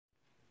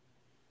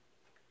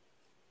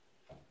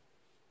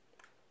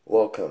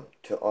Welcome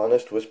to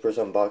Honest Whispers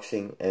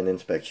Unboxing and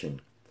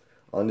Inspection.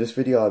 On this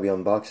video I'll be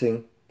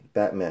unboxing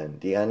Batman,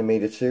 the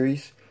animated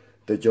series,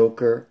 the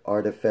Joker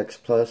ArtFX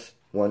Plus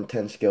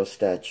 1/10 scale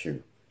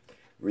statue.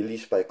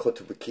 Released by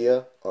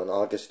Kotobukiya on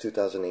August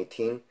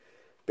 2018,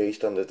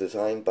 based on the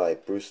design by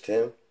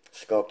Timm,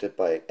 sculpted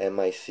by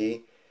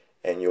M.I.C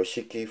and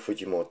Yoshiki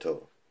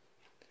Fujimoto.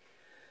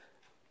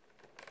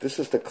 This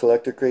is the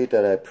collector grade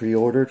that I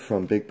pre-ordered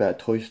from Big Bad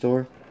Toy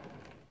Store.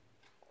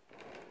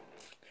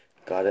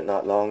 Got it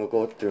not long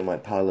ago through my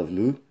pile of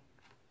loot.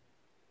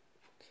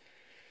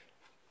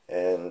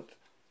 And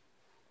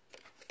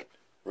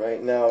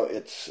right now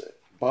it's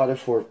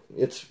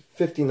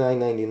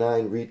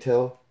 $59.99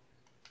 retail.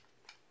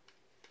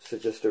 So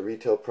just the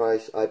retail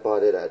price. I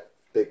bought it at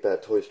Big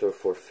Bad Toy Store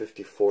for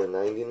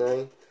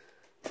 $54.99.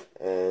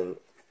 And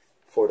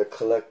for the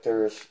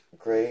collector's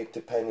grade,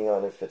 depending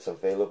on if it's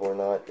available or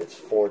not, it's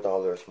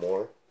 $4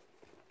 more.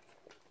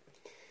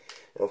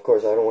 And of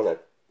course I don't want to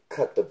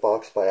cut the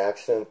box by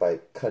accident by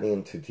cutting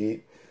in too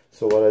deep.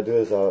 So what I do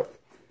is I'll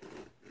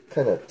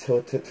kind of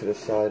tilt it to the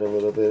side a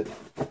little bit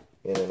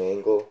in an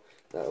angle.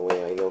 That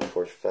way I know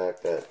for a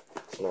fact that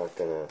it's not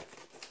gonna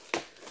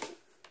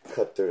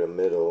cut through the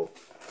middle.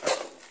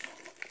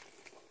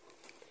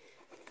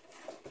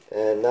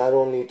 And not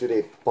only do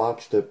they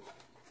box the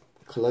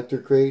collector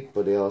grade,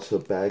 but they also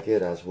bag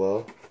it as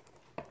well.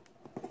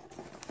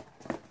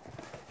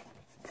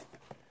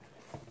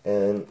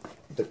 And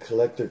the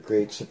collector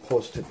grade's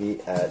supposed to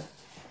be at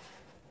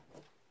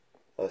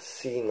a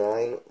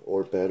C9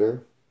 or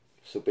better,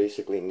 so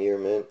basically near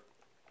mint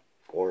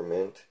or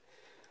mint.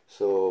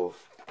 So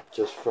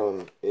just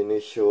from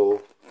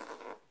initial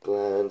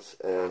glance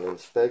and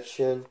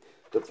inspection,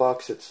 the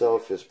box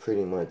itself is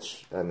pretty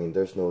much, I mean,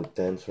 there's no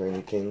dents or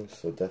anything,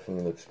 so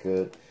definitely looks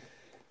good.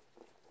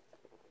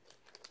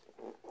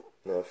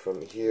 Now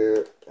from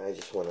here, I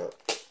just want to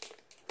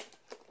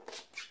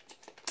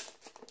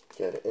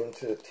get it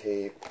into the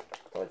tape.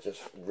 I'll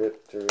just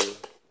rip through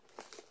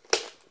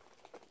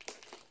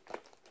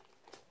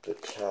the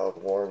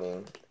child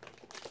warning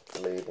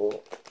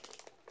label,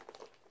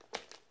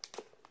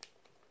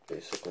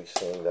 basically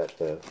saying that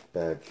the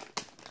bag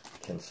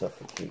can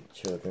suffocate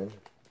children.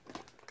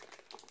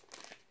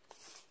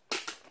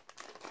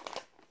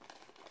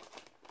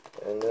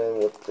 And then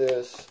with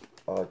this,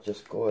 I'll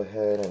just go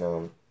ahead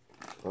and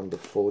on the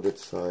folded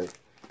side,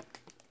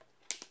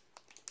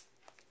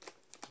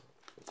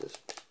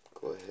 just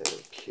go ahead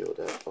and peel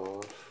that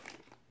off.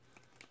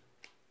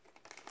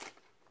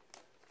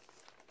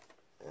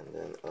 And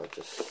then I'll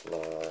just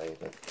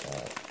slide it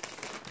out,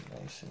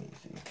 nice and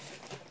easy.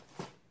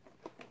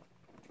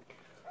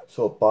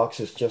 So a box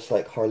is just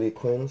like Harley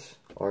Quinn's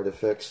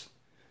ArtFX.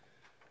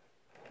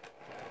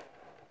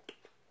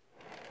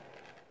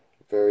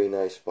 Very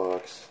nice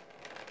box.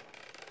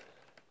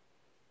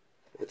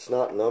 It's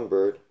not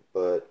numbered,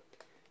 but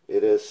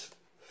it is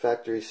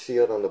factory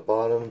sealed on the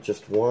bottom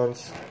just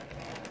once,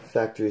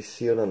 factory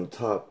sealed on the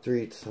top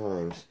 3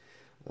 times.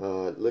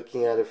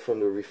 Looking at it from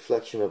the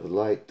reflection of the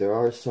light, there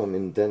are some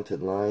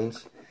indented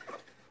lines,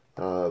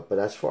 but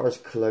as far as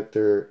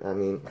collector, I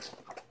mean,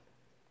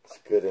 it's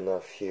good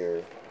enough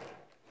here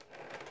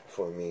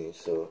for me.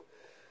 So,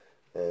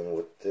 and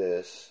with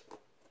this,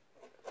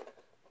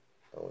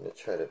 I want to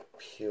try to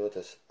peel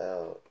this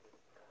out.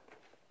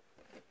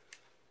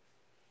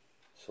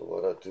 So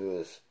what I'll do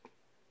is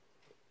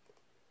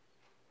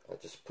I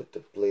just put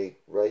the blade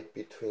right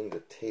between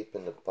the tape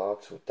and the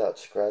box without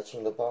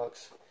scratching the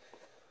box.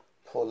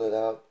 Pull it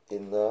out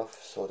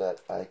enough so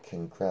that I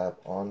can grab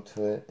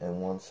onto it,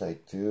 and once I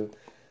do,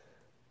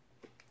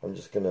 I'm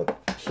just gonna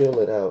peel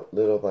it out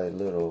little by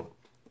little.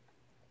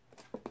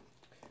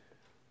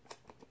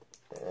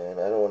 And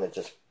I don't want to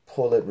just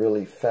pull it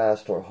really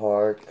fast or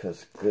hard,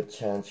 because good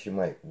chance you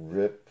might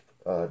rip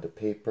the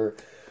paper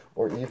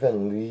or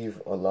even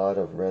leave a lot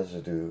of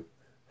residue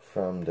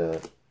from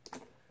the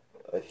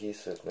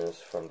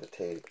adhesiveness from the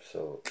tape.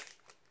 So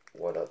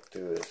what I'll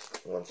do is,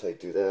 once I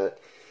do that,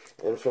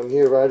 and from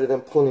here, rather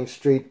than pulling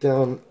straight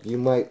down, you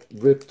might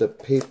rip the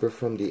paper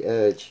from the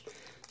edge.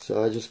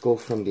 So I just go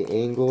from the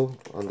angle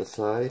on the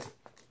side,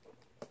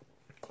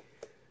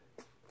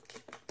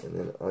 and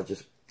then I'll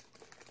just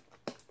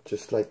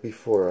like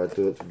before, I'll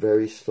do it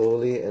very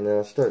slowly, and then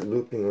I'll start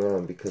looping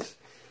around because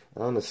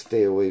I want to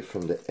stay away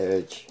from the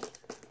edge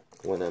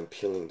when I'm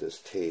peeling this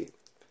tape,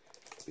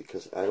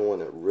 because I don't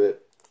want to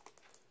rip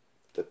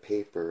the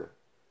paper.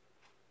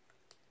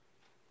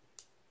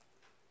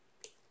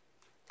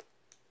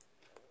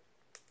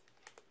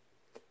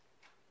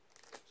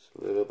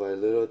 So little by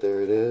little,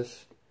 there it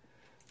is.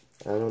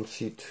 I don't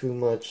see too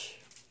much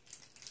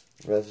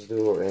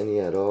residue or any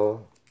at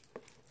all.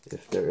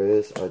 If there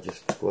is, I'll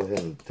just go ahead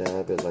and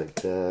dab it like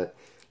that.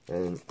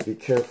 And be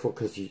careful,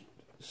 because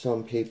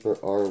some paper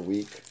are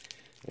weak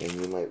and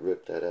you might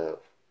rip that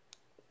out.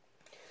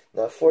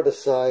 Now for the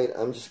side,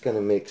 I'm just going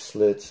to make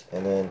slits,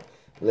 and then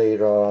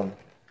later on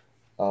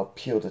I'll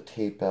peel the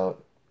tape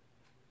out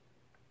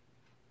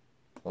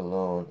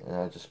alone, and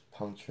I'll just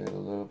puncture it a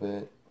little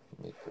bit,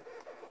 make it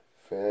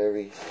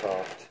very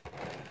soft.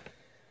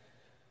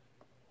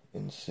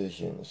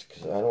 incisions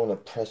because I don't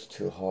want to press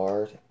too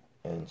hard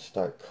and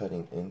start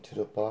cutting into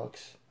the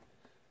box.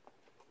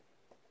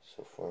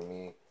 So for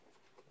me,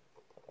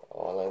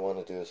 all I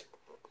want to do is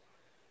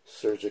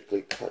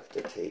surgically cut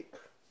the tape.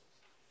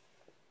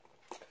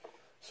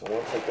 So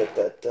once I get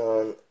that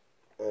done,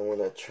 I want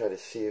to try to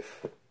see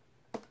if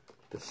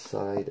the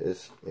side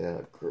is, yeah,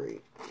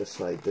 great. The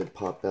side did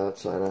pop out,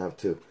 so I don't have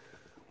to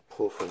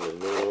pull from the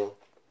middle.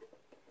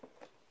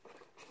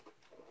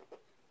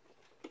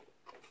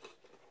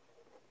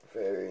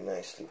 Very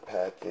nicely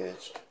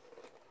packaged.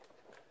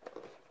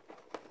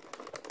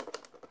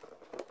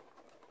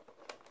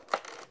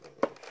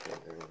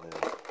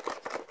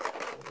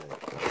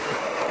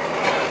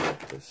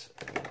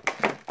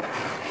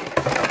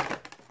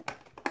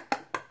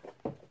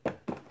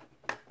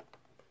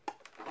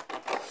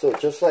 So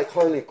just like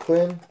Harley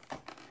Quinn,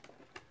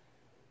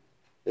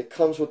 it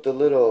comes with the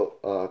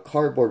little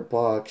cardboard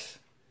box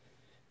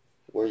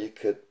where you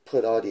could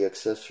put all the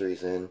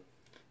accessories in,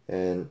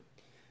 and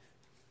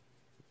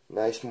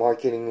nice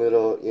marketing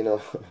little, you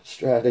know,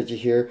 strategy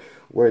here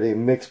where they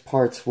mix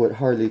parts with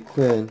Harley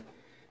Quinn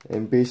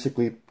and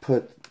basically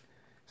put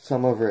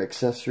some of her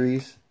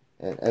accessories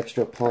and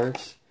extra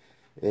parts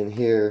in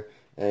here,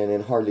 and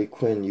in Harley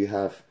Quinn you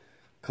have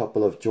a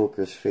couple of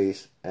Joker's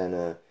face and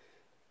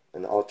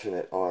an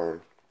alternate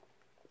arm.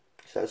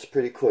 So that's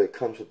pretty cool. It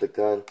comes with the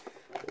gun.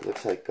 It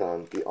looks like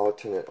the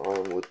alternate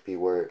arm would be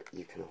where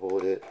you can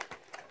hold it,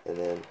 and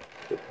then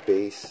the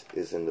base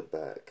is in the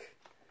back.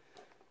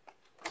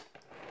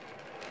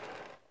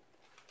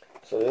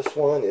 So this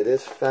one, it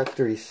is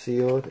factory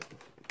sealed,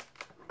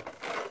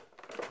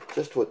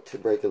 just with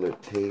regular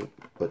tape,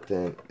 but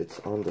then it's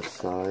on the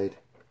side.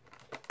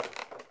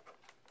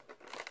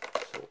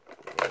 So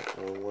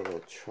what I want to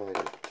try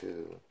to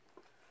do,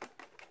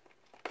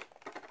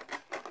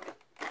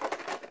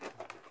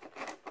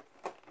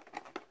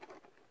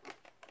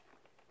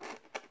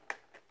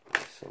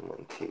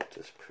 someone taped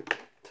this pretty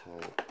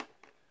tight.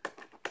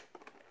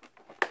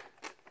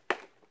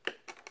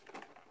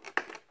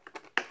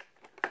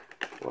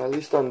 Well, at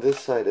least on this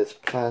side it's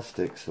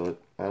plastic, so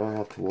I don't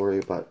have to worry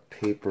about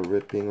paper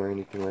ripping or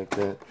anything like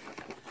that.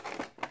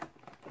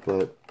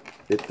 But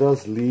it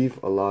does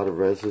leave a lot of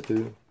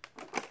residue.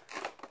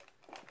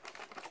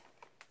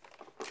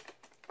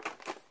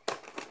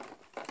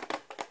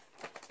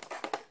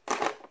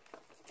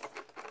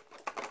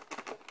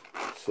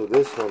 So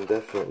this one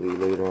definitely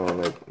later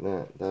on, like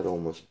that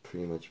almost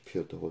pretty much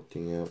peeled the whole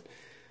thing out.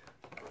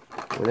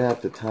 When I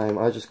have the time,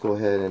 I'll just go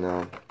ahead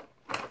and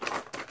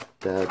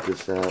dab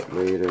this out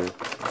later,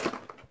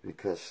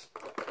 because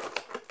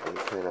I'm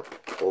kind of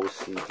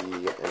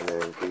OCD, and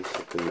then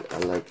basically I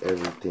like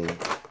everything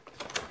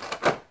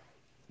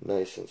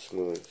nice and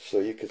smooth.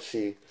 So you could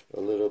see a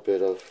little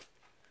bit of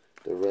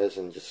the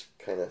resin just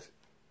kind of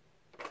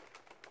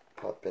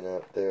popping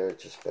out there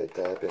just by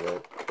dabbing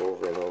it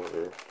over and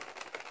over.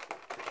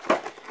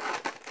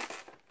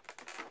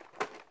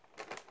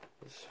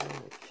 This one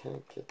I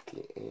can't get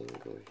the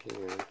angle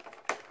here.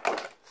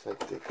 It's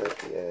like they got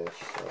the edge,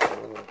 so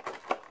I'm going to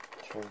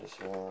turn this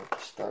around,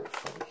 start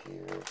from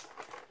here.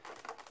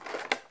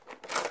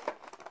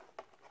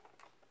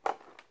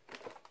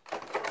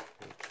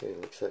 Okay,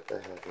 looks like I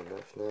have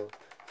enough now.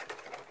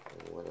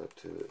 And what I'll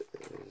do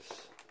is,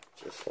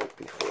 just like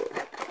before,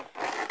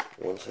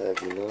 once I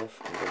have enough,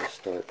 I'm going to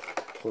start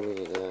pulling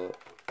it out,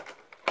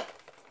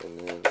 and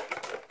then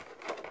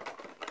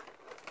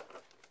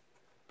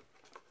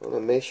I want to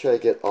make sure I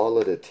get all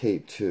of the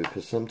tape too,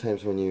 because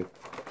sometimes when you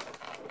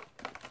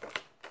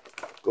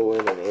go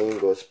in an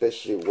angle,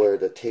 especially where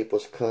the tape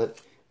was cut,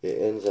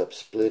 it ends up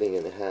splitting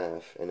in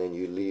half, and then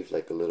you leave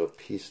like a little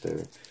piece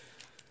there.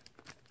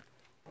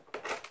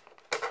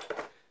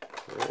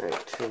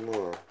 Alright, two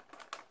more.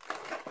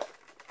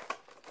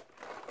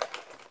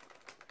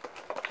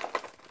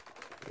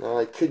 Now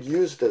I could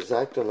use the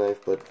X-Acto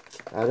knife, but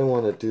I don't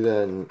want to do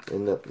that and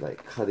end up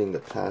like cutting the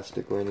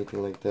plastic or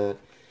anything like that.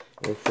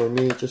 And for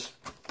me, just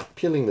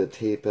peeling the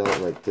tape out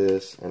like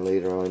this and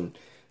later on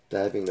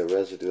dabbing the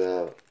residue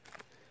out,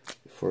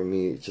 for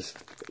me, it's just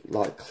a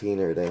lot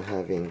cleaner than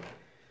having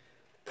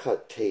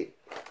cut tape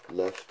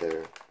left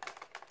there.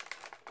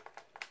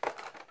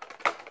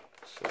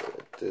 So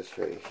like this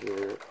right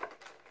here,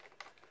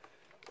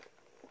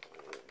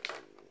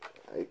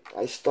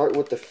 I start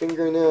with the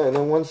fingernail, and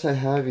then once I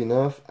have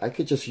enough, I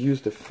could just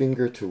use the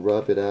finger to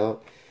rub it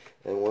out,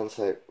 and once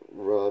I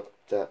rub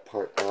that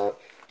part out,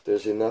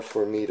 there's enough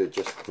for me to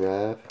just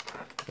grab,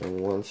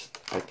 and once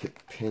I could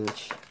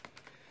pinch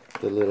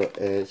the little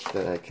edge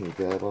that I can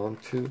grab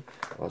onto,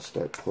 I'll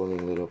start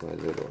pulling little by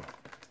little.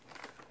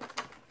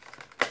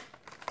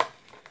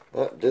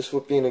 This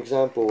would be an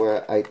example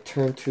where I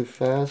turned too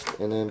fast,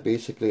 and then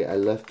basically I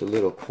left a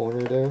little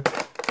corner there.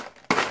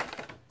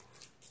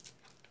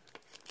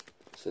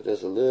 So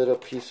there's a little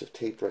piece of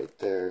tape right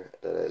there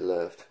that I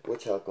left,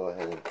 which I'll go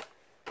ahead and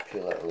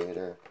peel out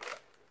later.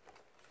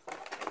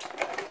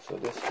 So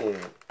this thing,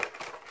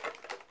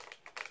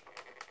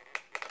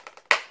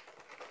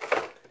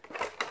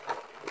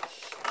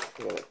 it's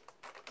gonna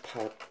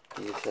pop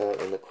these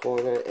out in the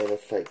corner, and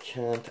if I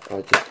can't,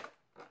 I'll just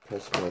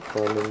press my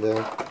thumb in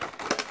there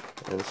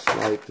and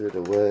slide through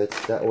the wedge.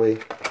 That way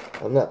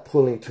I'm not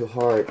pulling too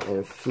hard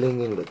and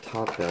flinging the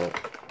top out.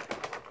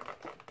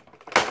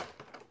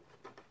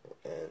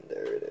 And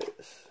there it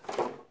is.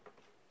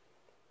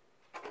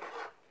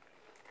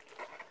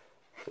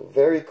 So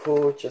very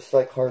cool, just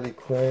like Harley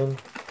Quinn.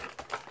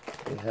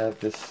 We have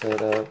this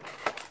set up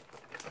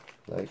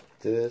like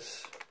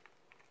this.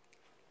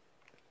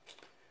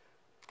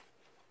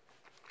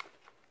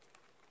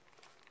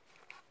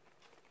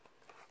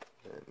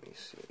 Let me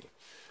see.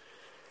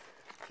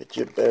 Get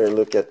you a better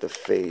look at the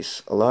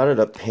face. A lot of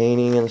the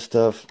painting and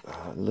stuff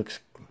looks,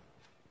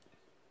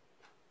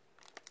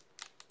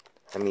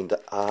 I mean,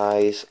 the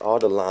eyes, all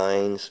the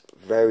lines,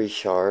 very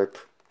sharp,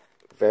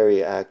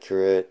 very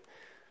accurate.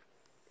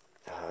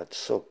 It's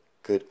so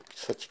good,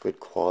 such good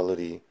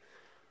quality.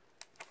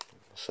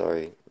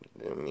 Sorry,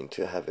 I didn't mean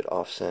to have it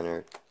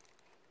off-centered.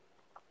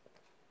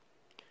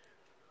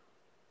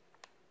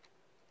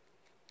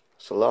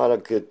 It's a lot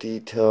of good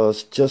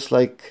details, just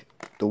like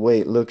the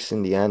way it looks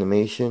in the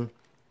animation.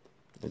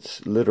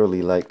 It's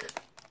literally like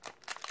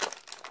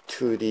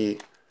 2D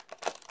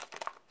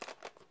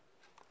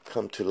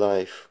come to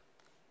life,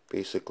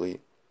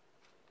 basically.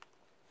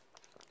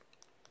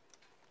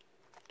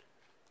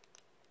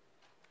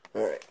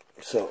 Alright,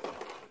 so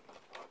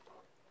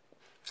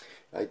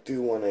I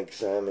do want to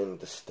examine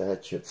the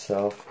statue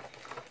itself.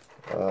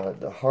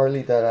 The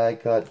Harley that I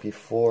got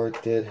before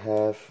did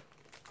have,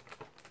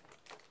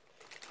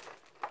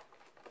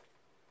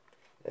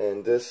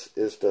 and this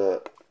is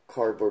the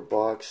cardboard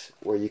box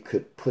where you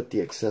could put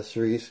the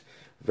accessories.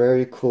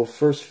 Very cool.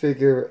 First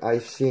figure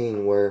I've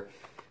seen where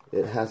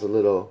it has a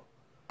little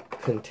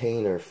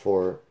container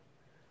for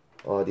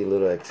all the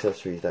little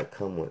accessories that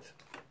come with.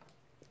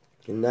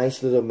 A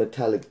nice little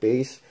metallic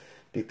base,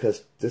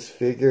 because this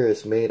figure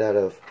is made out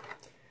of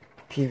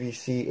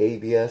PVC,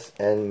 ABS,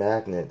 and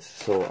magnets.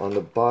 So on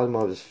the bottom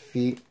of his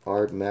feet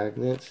are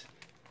magnets.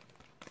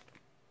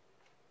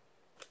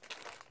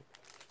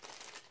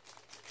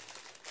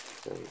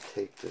 Let me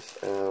take this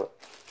out.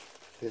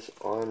 His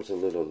arm's a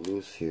little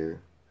loose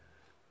here.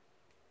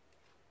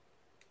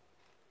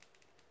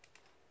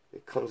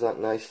 It comes out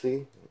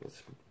nicely.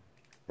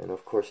 And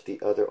of course the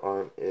other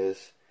arm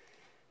is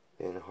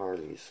in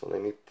Harley. So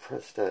let me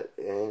press that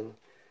in.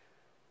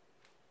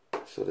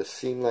 So the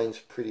seam line's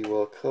pretty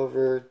well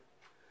covered.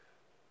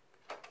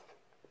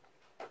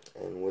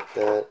 And with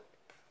that,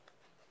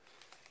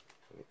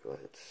 let me go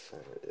ahead and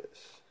center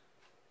this.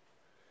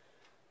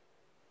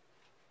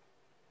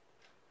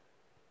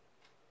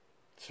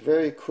 It's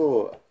very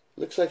cool.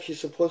 Looks like he's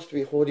supposed to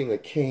be holding a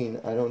cane.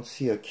 I don't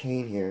see a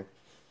cane here.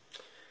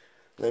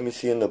 Let me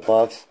see in the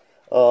box.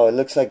 Oh, it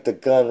looks like the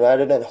gun.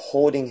 Rather than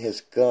holding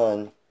his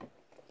gun,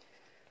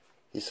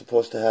 he's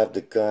supposed to have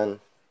the gun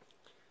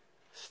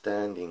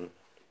standing.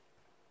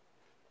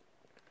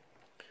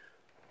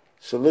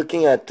 So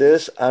looking at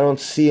this, I don't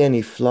see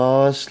any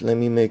flaws. Let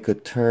me make a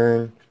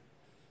turn.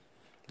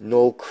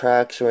 No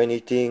cracks or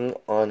anything.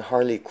 On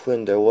Harley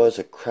Quinn, there was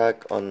a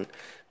crack on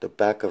the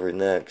back of her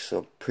neck,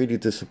 so pretty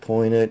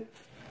disappointed.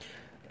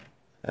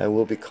 I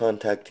will be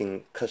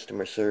contacting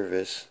customer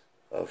service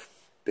of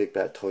Big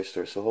Bad Toy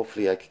Store, so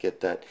hopefully I could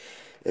get that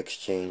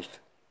exchanged.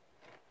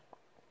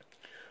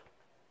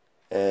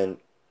 And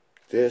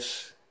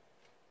this,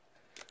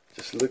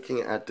 just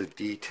looking at the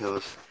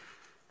details,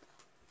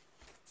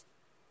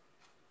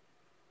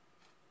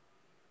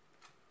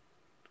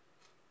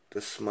 the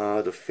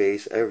smile, the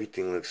face,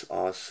 everything looks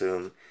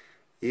awesome.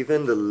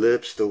 Even the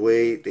lips, the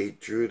way they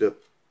drew the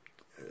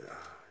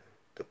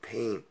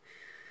paint,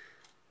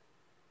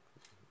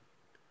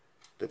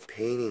 the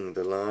painting,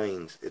 the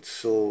lines, it's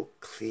so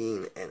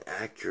clean and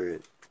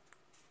accurate.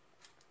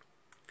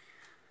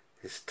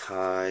 His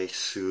tie,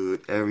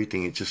 suit,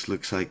 everything, it just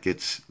looks like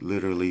it's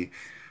literally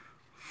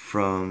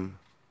from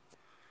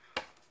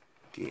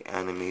the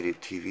animated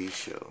TV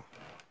show.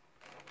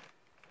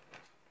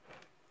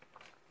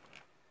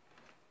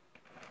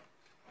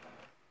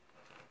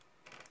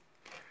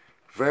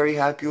 Very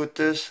happy with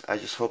this. I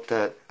just hope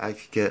that I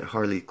could get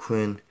Harley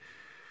Quinn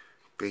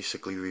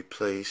basically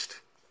replaced.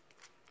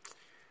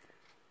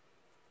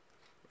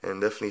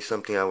 And definitely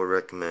something I would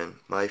recommend.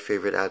 My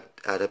favorite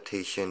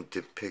adaptation,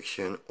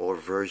 depiction, or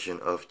version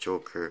of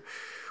Joker,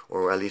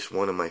 or at least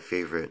one of my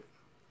favorite,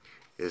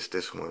 is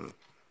this one,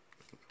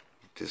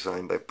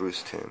 designed by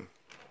Timm.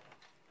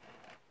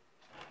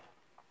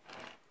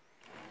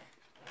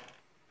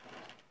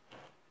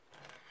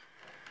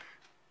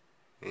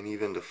 And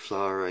even the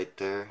flower right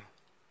there.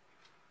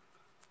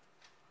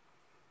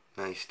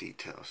 Nice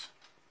details.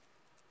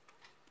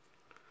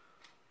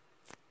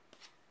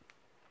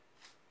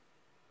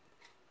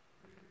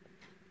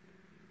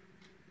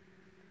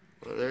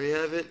 Well, there you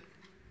have it.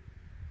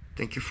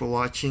 Thank you for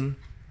watching.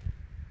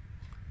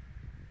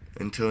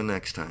 Until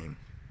next time.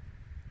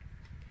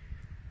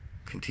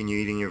 Continue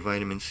eating your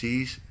vitamin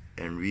C's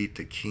and read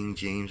the King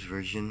James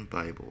Version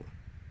Bible.